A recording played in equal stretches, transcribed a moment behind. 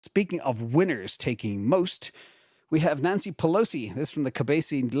Speaking of winners taking most, we have Nancy Pelosi. This from the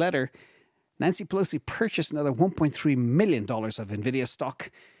Cabeci letter. Nancy Pelosi purchased another $1.3 million of Nvidia stock,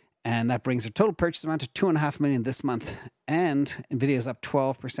 and that brings her total purchase amount to $2.5 million this month. And Nvidia is up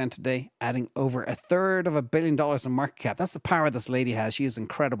 12% today, adding over $1/3 billion in market cap. That's the power this lady has. She is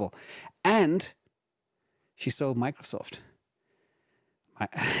incredible. And she sold Microsoft.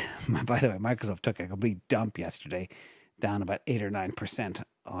 By the way, Microsoft took a complete dump yesterday, down about 8 or 9%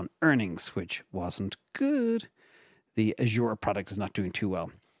 on earnings, which wasn't good. The Azure product is not doing too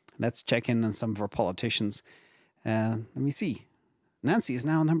well. Let's check in on some of our politicians. Let me see. Nancy is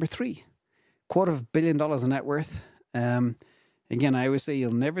now number 3. $250 million in net worth. Again, I always say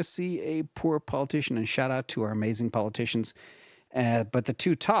you'll never see a poor politician, and shout out to our amazing politicians. But the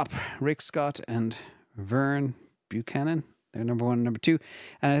two top, Rick Scott and Vern Buchanan, they're number 1 and number 2.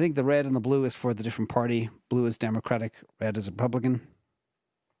 And I think the red and the blue is for the different party. Blue is Democratic, red is Republican.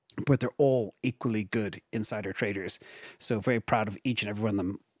 But they're all equally good insider traders. So very proud of each and every one of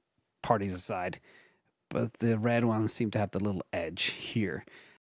them, parties aside. But the red ones seem to have the little edge here.